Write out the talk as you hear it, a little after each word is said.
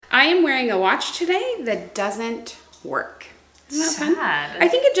I am wearing a watch today that doesn't work. Isn't that Sad. fun? I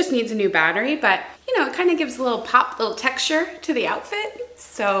think it just needs a new battery, but you know, it kind of gives a little pop, little texture to the outfit.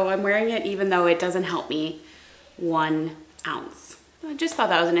 So I'm wearing it even though it doesn't help me 1 ounce. I just thought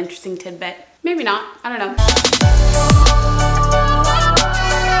that was an interesting tidbit. Maybe not, I don't know.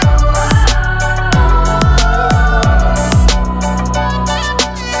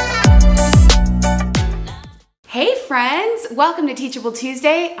 Hey friends, welcome to Teachable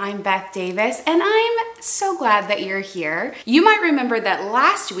Tuesday. I'm Beth Davis and I'm so glad that you're here. You might remember that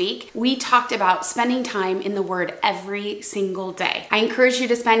last week we talked about spending time in the Word every single day. I encourage you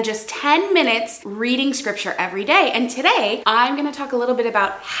to spend just 10 minutes reading scripture every day. And today I'm going to talk a little bit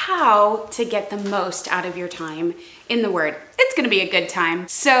about how to get the most out of your time in the Word. It's going to be a good time.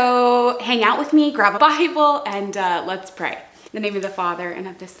 So hang out with me, grab a Bible, and let's pray. In the name of the Father and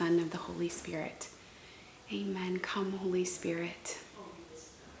of the Son and of the Holy Spirit. Amen. Come, Holy Spirit.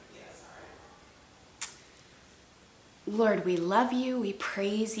 Lord, we love you, we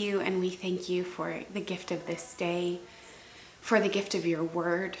praise you, and we thank you for the gift of this day, for the gift of your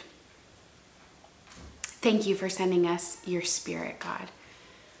word. Thank you for sending us your Spirit, God,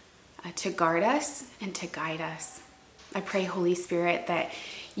 to guard us and to guide us. I pray, Holy Spirit, that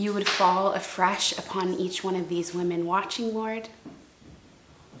you would fall afresh upon each one of these women watching, Lord.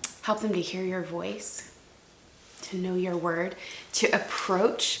 Help them to hear your voice, to know your word, to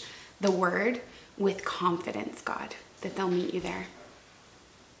approach the word with confidence, God, that they'll meet you there.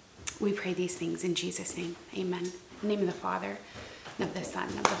 We pray these things in Jesus' name. Amen. In the name of the Father, and of the Son,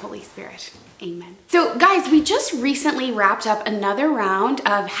 and of the Holy Spirit. Amen. So guys, we just recently wrapped up another round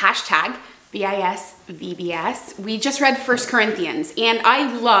of hashtag BISVBS. We just read 1 Corinthians, and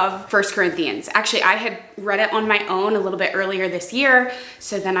I love 1 Corinthians. Actually, I had read it on my own a little bit earlier this year,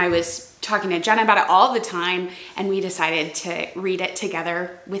 so then I was talking to Jenna about it all the time, and we decided to read it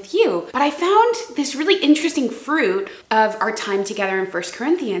together with you. But I found this really interesting fruit of our time together in 1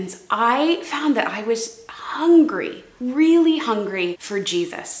 Corinthians. I found that I was hungry, really hungry for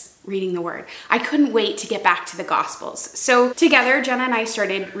Jesus. Reading the word. I couldn't wait to get back to the Gospels. So together, Jenna and I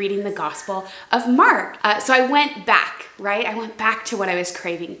started reading the Gospel of Mark. So I went back, right? I went back to what I was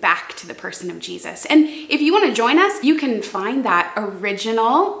craving, back to the person of Jesus. And if you want to join us, you can find that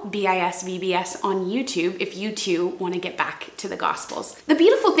original BISVBS on YouTube if you too want to get back to the Gospels. The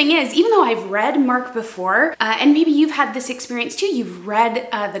beautiful thing is, even though I've read Mark before, and maybe you've had this experience too, you've read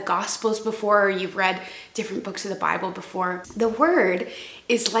the Gospels before, or you've read different books of the Bible before, the word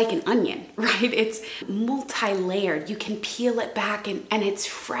is like an onion, right? It's multi-layered. You can peel it back and it's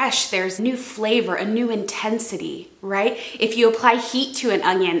fresh. There's new flavor, a new intensity, right? If you apply heat to an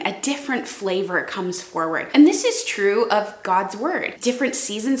onion, a different flavor comes forward. And this is true of God's word. Different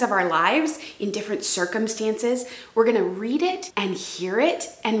seasons of our lives, in different circumstances, we're gonna read it and hear it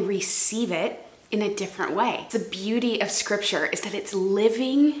and receive it in a different way. The beauty of scripture is that it's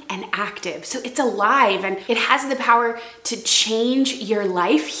living and active. So it's alive and it has the power to change your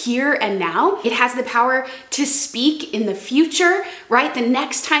life here and now. It has the power to speak in the future, right? The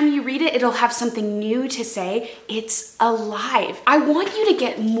next time you read it, it'll have something new to say. It's alive. I want you to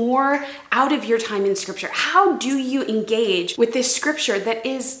get more out of your time in scripture. How do you engage with this scripture that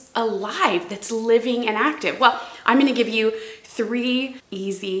is alive, that's living and active? Well, I'm gonna give you 3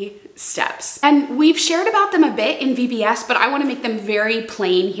 easy steps. And we've shared about them a bit in VBS, but I want to make them very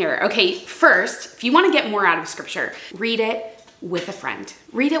plain here. Okay, first, if you want to get more out of scripture, read it with a friend.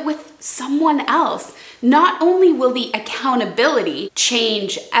 Read it with someone else. Not only will the accountability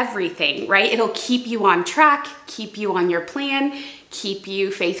change everything, right? It'll keep you on track, keep you on your plan, keep you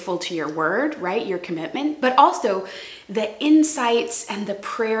faithful to your word, right? Your commitment, but also the insights and the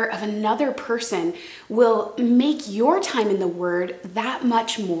prayer of another person will make your time in the word that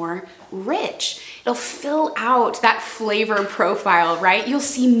much more rich. It'll fill out that flavor profile, right? You'll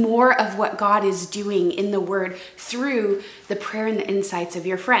see more of what God is doing in the word through the prayer and the insights of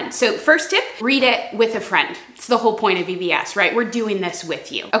your friend. So first tip, read it with a friend. It's the whole point of VBS, right? We're doing this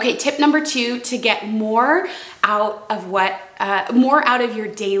with you. Okay, tip number 2, to get more out of your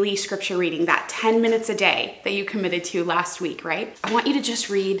daily scripture reading, that 10 minutes a day that you committed to last week, right? I want you to just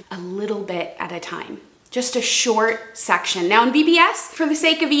read a little bit at a time. Just a short section. Now in VBS, for the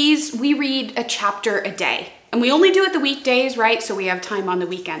sake of ease, we read a chapter a day. And we only do it the weekdays, right? So we have time on the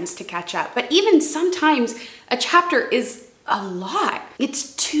weekends to catch up. But even sometimes a chapter is a lot.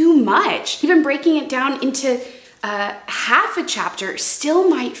 It's too much. Even breaking it down into half a chapter still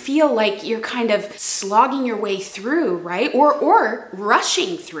might feel like you're kind of slogging your way through, right? Or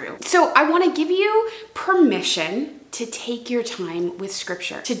rushing through. So I want to give you permission to take your time with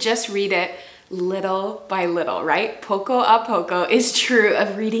scripture, to just read it little by little, right? Poco a poco is true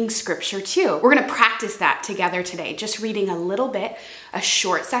of reading scripture too. We're gonna practice that together today, just reading a little bit, a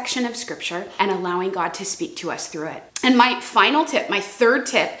short section of scripture, and allowing God to speak to us through it. And my final tip, my third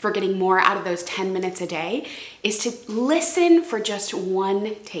tip for getting more out of those 10 minutes a day is to listen for just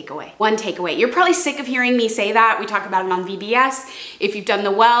one takeaway. One takeaway. You're probably sick of hearing me say that. We talk about it on VBS. If you've done the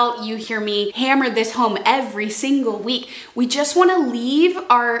well, you hear me hammer this home every single week. We just want to leave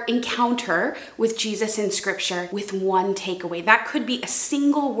our encounter with Jesus in scripture with one takeaway. That could be a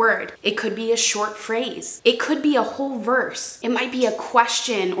single word. It could be a short phrase. It could be a whole verse. It might be a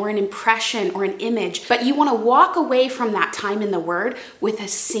question or an impression or an image, but you want to walk away from that time in the word with a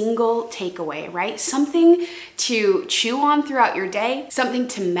single takeaway, right? Something to chew on throughout your day, something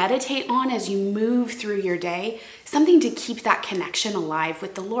to meditate on as you move through your day, something to keep that connection alive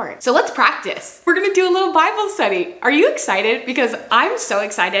with the Lord. So let's practice. We're gonna do a little Bible study. Are you excited? Because I'm so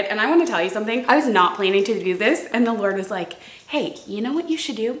excited, and I want to tell you something. I was not planning to do this, and the Lord was like, hey, you know what you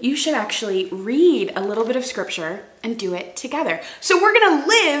should do? You should actually read a little bit of scripture and do it together. So we're gonna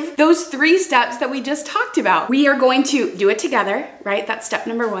live those 3 steps that we just talked about. We are going to do it together, right? That's step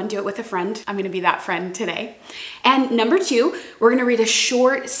number 1, do it with a friend. I'm gonna be that friend today. And number 2, we're gonna read a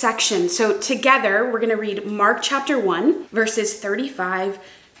short section. So together, we're gonna read Mark chapter 1, verses 35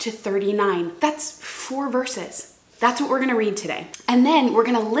 to 39. That's 4 verses. That's what we're gonna read today. And then we're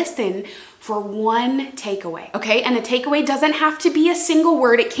gonna listen for one takeaway, okay? And a takeaway doesn't have to be a single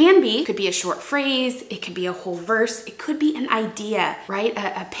word. It can be. It could be a short phrase. It could be a whole verse. It could be an idea, right?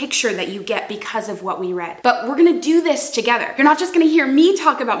 A picture that you get because of what we read. But we're gonna do this together. You're not just gonna hear me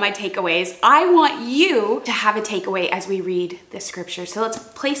talk about my takeaways. I want you to have a takeaway as we read the scripture. So let's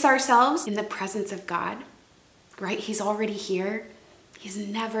place ourselves in the presence of God, right? He's already here. He's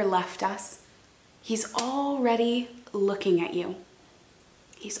never left us. He's already looking at you.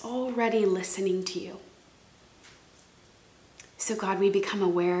 He's already listening to you. So God, we become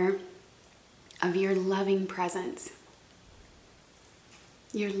aware of your loving presence,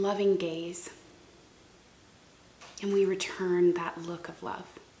 your loving gaze, and we return that look of love.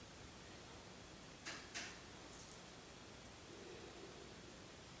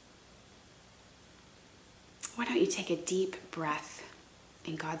 Why don't you take a deep breath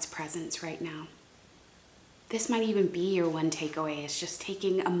in God's presence right now? This might even be your one takeaway, is just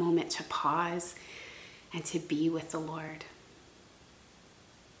taking a moment to pause and to be with the Lord.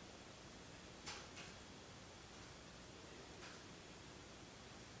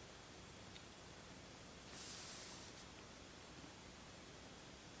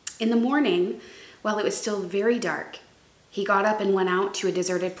 In the morning, while it was still very dark, he got up and went out to a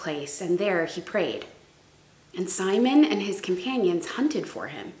deserted place, and there he prayed. And Simon and his companions hunted for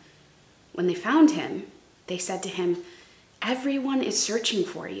him. When they found him, they said to him, "Everyone is searching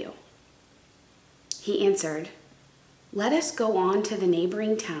for you." He answered, "Let us go on to the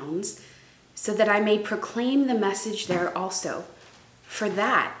neighboring towns, so that I may proclaim the message there also, for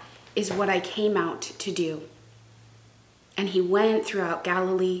that is what I came out to do." And he went throughout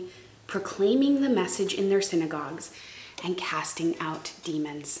Galilee, proclaiming the message in their synagogues and casting out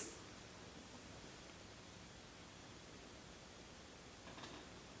demons.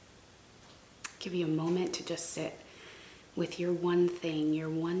 Give you a moment to just sit with your one thing,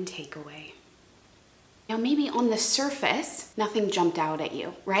 your one takeaway. Now, maybe on the surface, nothing jumped out at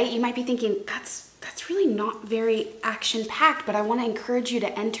you, right? You might be thinking, that's really not very action-packed, but I want to encourage you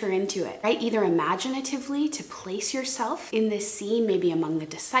to enter into it, right? Either imaginatively to place yourself in this scene, maybe among the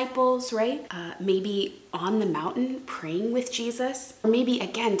disciples, right? Maybe on the mountain praying with Jesus, or maybe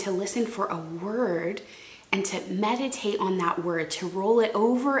again to listen for a word and to meditate on that word, to roll it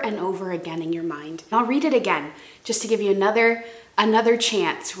over and over again in your mind. And I'll read it again, just to give you another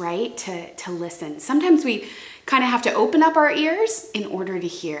chance, right, to listen. Sometimes we kind of have to open up our ears in order to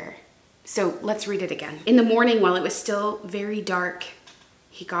hear. So let's read it again. In the morning, while it was still very dark,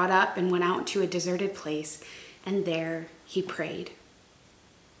 he got up and went out to a deserted place, and there he prayed.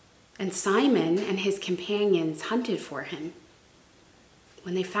 And Simon and his companions hunted for him.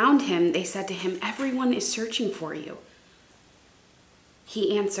 When they found him, they said to him, "Everyone is searching for you."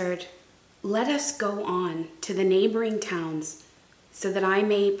 He answered, "Let us go on to the neighboring towns, so that I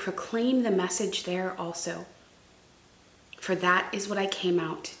may proclaim the message there also. For that is what I came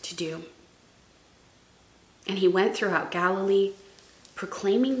out to do." And he went throughout Galilee,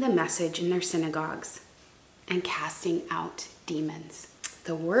 proclaiming the message in their synagogues and casting out demons.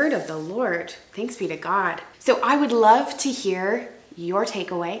 The word of the Lord. Thanks be to God. So I would love to hear your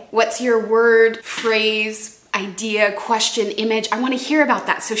takeaway. What's your word, phrase, idea, question, image. I want to hear about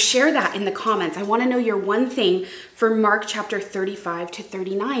that. So share that in the comments. I want to know your one thing for Mark chapter 35 to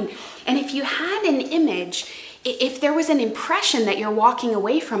 39. And if you had an image, if there was an impression that you're walking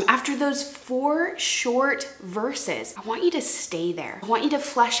away from after those 4 short verses, I want you to stay there. I want you to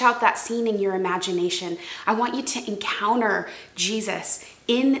flesh out that scene in your imagination. I want you to encounter Jesus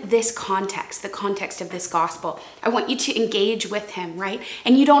in this context, the context of this gospel. I want you to engage with him, right?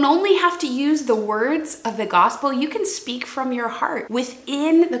 And you don't only have to use the words of the gospel, you can speak from your heart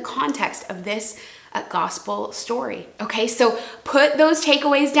within the context of this gospel story. Okay, so put those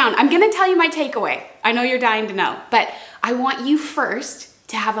takeaways down. I'm gonna tell you my takeaway. I know you're dying to know, but I want you first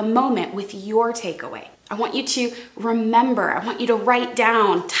to have a moment with your takeaway. I want you to remember, I want you to write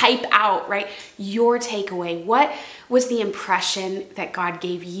down, type out, right, your takeaway. What was the impression that God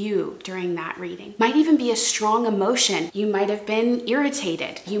gave you during that reading? Might even be a strong emotion. You might have been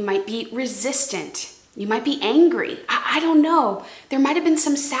irritated. You might be resistant. You might be angry. I don't know. There might have been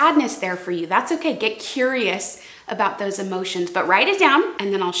some sadness there for you. That's okay. Get curious about those emotions, but write it down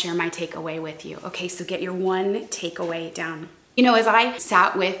and then I'll share my takeaway with you. Okay, so get your one takeaway down. You know, as I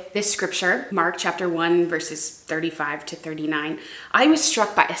sat with this scripture, Mark chapter 1, verses 35 to 39, I was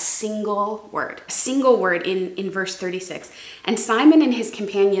struck by a single word in verse 36. And Simon and his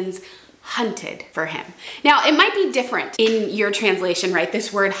companions hunted for him. Now, it might be different in your translation, right?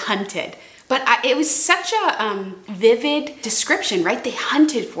 This word hunted. But it was such a vivid description, right? They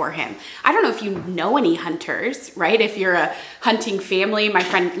hunted for him. I don't know if you know any hunters, right? If you're a hunting family, my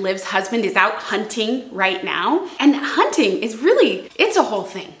friend Liv's husband is out hunting right now. And hunting is really, it's a whole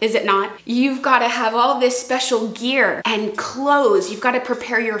thing, is it not? You've got to have all this special gear and clothes. You've got to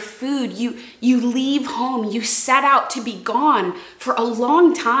prepare your food. You leave home. You set out to be gone for a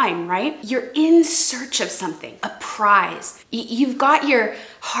long time, right? You're in search of something, a prize. You've got your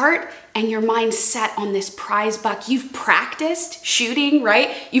heart and your mind set on this prize buck. You've practiced shooting,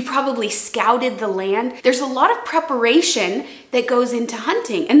 right? You've probably scouted the land. There's a lot of preparation that goes into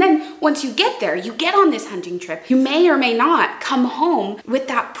hunting. And then once you get there, you get on this hunting trip. You may or may not come home with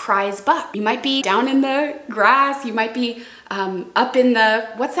that prize buck. You might be down in the grass. You might be up in the,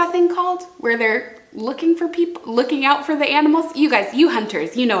 what's that thing called? Where they're looking for people, looking out for the animals. You guys, you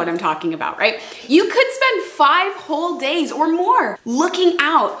hunters, you know what I'm talking about, right? You could spend 5 whole days or more looking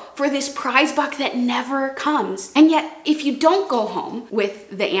out for this prize buck that never comes. And yet, if you don't go home with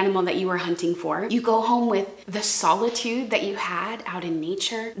the animal that you were hunting for, you go home with the solitude that you had out in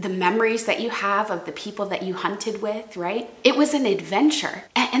nature, the memories that you have of the people that you hunted with, right? It was an adventure.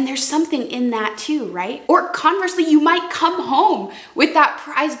 And there's something in that too, right? Or conversely, you might come home with that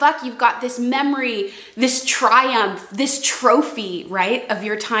prize buck. You've got this memory, this triumph, this trophy, right, of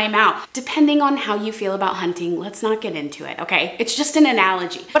your time out. Depending on how you feel about hunting, let's not get into it, okay? It's just an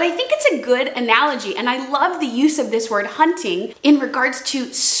analogy. But I think it's a good analogy, and I love the use of this word hunting in regards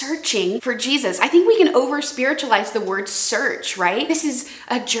to searching for Jesus. I think we can over-spiritualize the word search, right? This is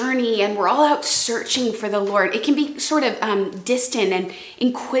a journey, and we're all out searching for the Lord. It can be sort of distant and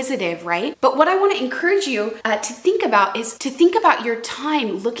inquisitive, right? But what I want to encourage you to think about is to think about your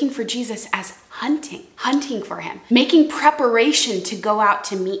time looking for Jesus as hunting for him, making preparation to go out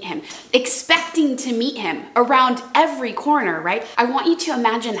to meet him, expecting to meet him around every corner, right? I want you to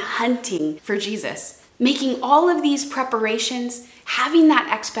imagine hunting for Jesus, making all of these preparations, having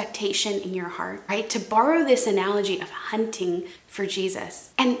that expectation in your heart, right? To borrow this analogy of hunting for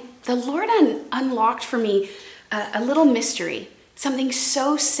Jesus. And the Lord unlocked for me a little mystery, something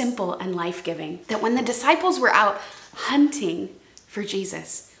so simple and life-giving, that when the disciples were out hunting for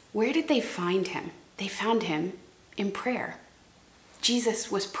Jesus, where did they find him? They found him in prayer. Jesus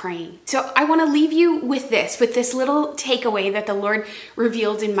was praying. So I want to leave you with this little takeaway that the Lord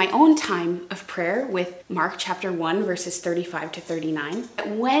revealed in my own time of prayer with Mark chapter 1, verses 35 to 39.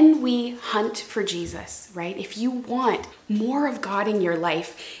 When we hunt for Jesus, right? If you want more of God in your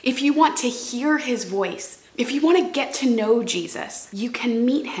life, if you want to hear his voice, if you want to get to know Jesus, you can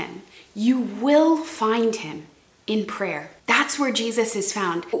meet him. You will find him in prayer. That's where Jesus is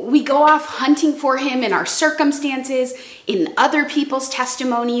found. We go off hunting for him in our circumstances, in other people's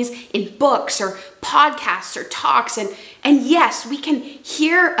testimonies, in books or podcasts or talks. And yes, we can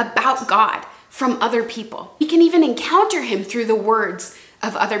hear about God from other people. We can even encounter him through the words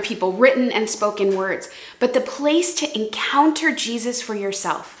of other people, written and spoken words. But the place to encounter Jesus for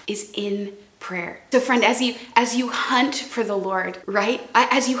yourself is in prayer. So friend, as you hunt for the Lord, right?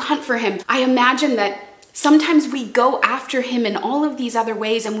 As you hunt for him, I imagine that sometimes we go after him in all of these other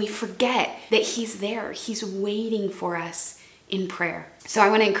ways and we forget that he's there. He's waiting for us in prayer. So I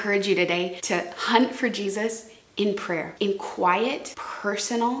want to encourage you today to hunt for Jesus in prayer, in quiet,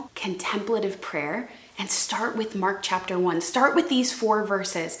 personal, contemplative prayer, and start with Mark chapter 1. Start with these 4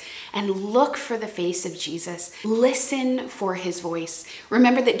 verses and look for the face of Jesus. Listen for his voice.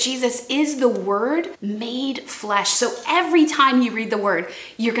 Remember that Jesus is the Word made flesh. So every time you read the Word,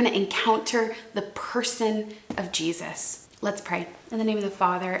 you're going to encounter the person of Jesus. Let's pray. In the name of the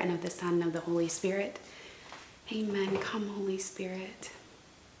Father, and of the Son, and of the Holy Spirit. Amen. Come, Holy Spirit.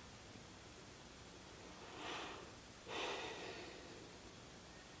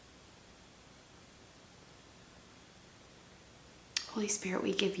 Holy Spirit,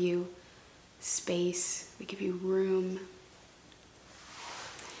 we give you space, we give you room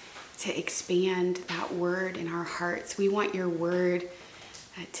to expand that word in our hearts. We want your word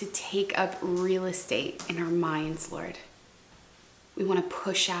to take up real estate in our minds, Lord. We want to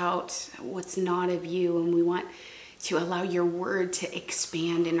push out what's not of you, and we want to allow your word to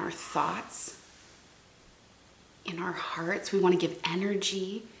expand in our thoughts, in our hearts. We want to give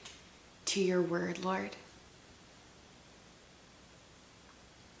energy to your word, Lord.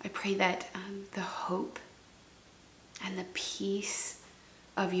 I pray that the hope and the peace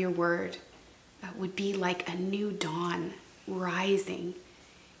of your word would be like a new dawn rising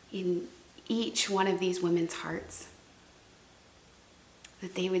in each one of these women's hearts.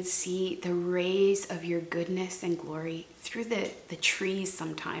 That they would see the rays of your goodness and glory through the trees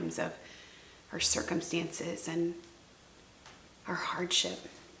sometimes of our circumstances and our hardship.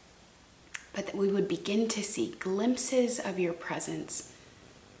 But that we would begin to see glimpses of your presence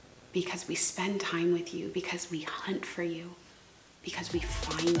because we spend time with you, because we hunt for you, because we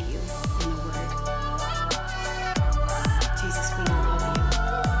find you in the Word. Jesus, we love you.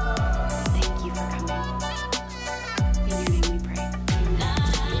 Thank you for coming. In your name we pray. Amen.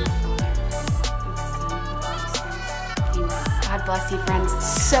 God bless you, friends.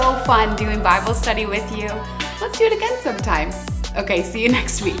 So fun doing Bible study with you. Let's do it again sometime. Okay, see you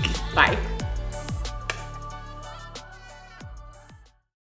next week. Bye.